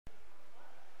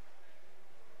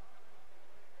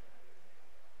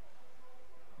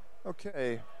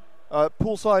Okay,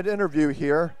 poolside interview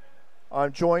here.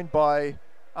 I'm joined by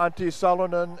Antti,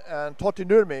 Salonen, and Totti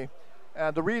Nurmi.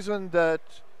 And the reason that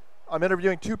I'm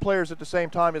interviewing two players at the same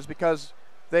time is because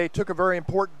they took a very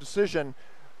important decision.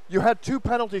 You had two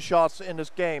penalty shots in this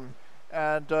game,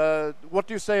 and what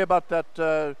do you say about that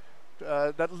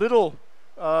that little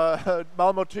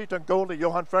Malmo Triton goalie,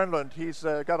 Johan Fernlund? He's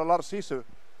got a lot of sisu.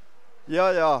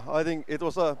 Yeah, I think it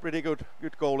was a pretty good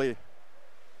goalie,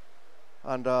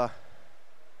 and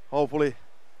hopefully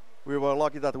we were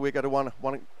lucky that we got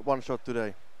one shot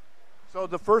today. So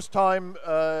the first time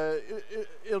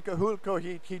Ilkka Hulko,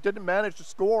 he didn't manage to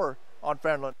score on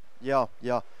Fernlund. Yeah,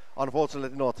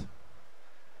 unfortunately not.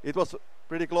 It was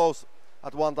pretty close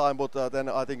at one time, but then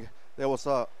I think there was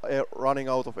running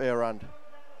out of air, and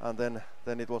then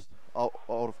it was out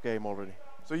of game already.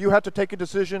 So you had to take a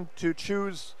decision to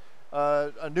choose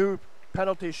a new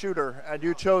penalty shooter, and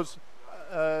you chose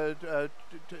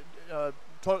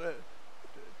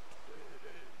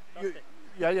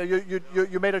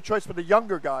you made a choice for the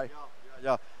younger guy.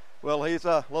 Yeah. Well, he's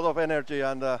a lot of energy,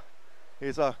 and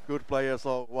he's a good player,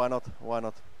 so why not?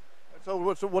 So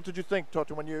what did you think,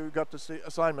 Totti, when you got this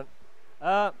assignment?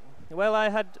 Well, I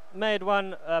had made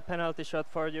one penalty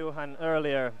shot for Johan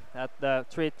earlier at the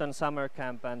Triton summer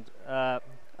camp, and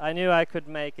I knew I could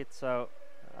make it, so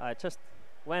I just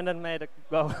went and made a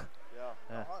goal.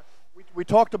 Yeah. We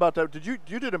talked about that. You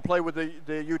didn't play with the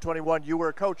U21. You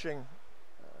were coaching.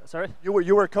 Sorry?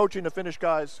 You were coaching the Finnish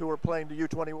guys who were playing the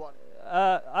U21.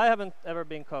 I haven't ever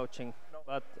been coaching,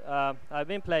 but I've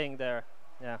been playing there.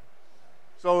 Yeah.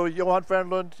 So Johan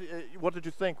Fernlund, what did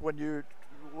you think when you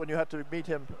had to meet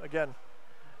him again?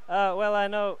 Well, I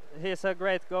know he's a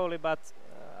great goalie, but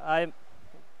I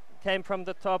came from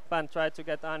the top and tried to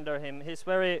get under him. He's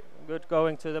very good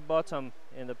going to the bottom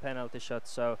in the penalty shot,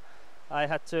 so I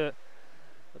had to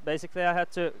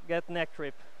get neck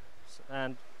grip,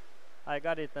 and I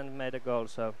got it and made a goal.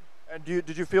 So. And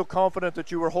did you feel confident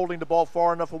that you were holding the ball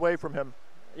far enough away from him?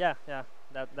 Yeah.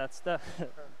 That's the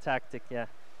tactic. Yeah.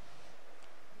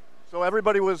 So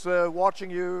everybody was watching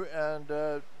you, and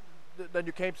then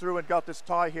you came through and got this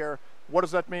tie here. What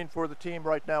does that mean for the team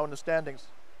right now in the standings?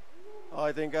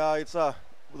 I think it's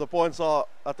the points are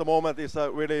at the moment is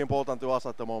really important to us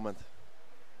at the moment,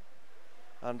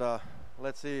 and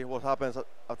let's see what happens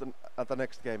at the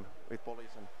next game with Police.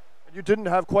 You didn't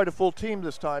have quite a full team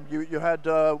this time. You had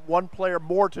one player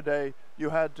more today. You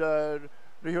had Riho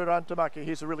Rantamäki.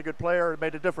 He's a really good player. It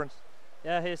made a difference.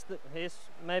 Yeah, he's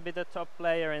maybe the top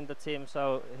player in the team,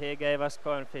 so he gave us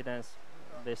confidence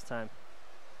this time.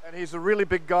 And he's a really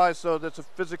big guy, so that's a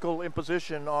physical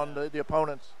imposition on the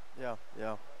opponents. Yeah,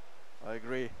 I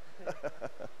agree.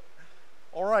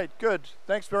 All right, good.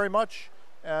 Thanks very much,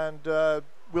 and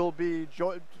we'll be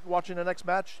watching the next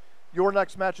match. Your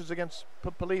next match is against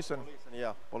Police.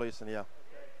 Police.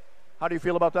 How do you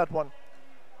feel about that one?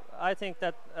 I think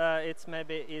that it's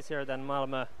maybe easier than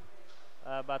Malmö,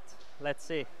 but let's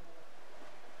see.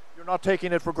 You're not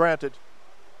taking it for granted?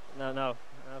 No.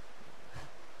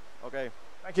 Okay.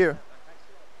 Thank you.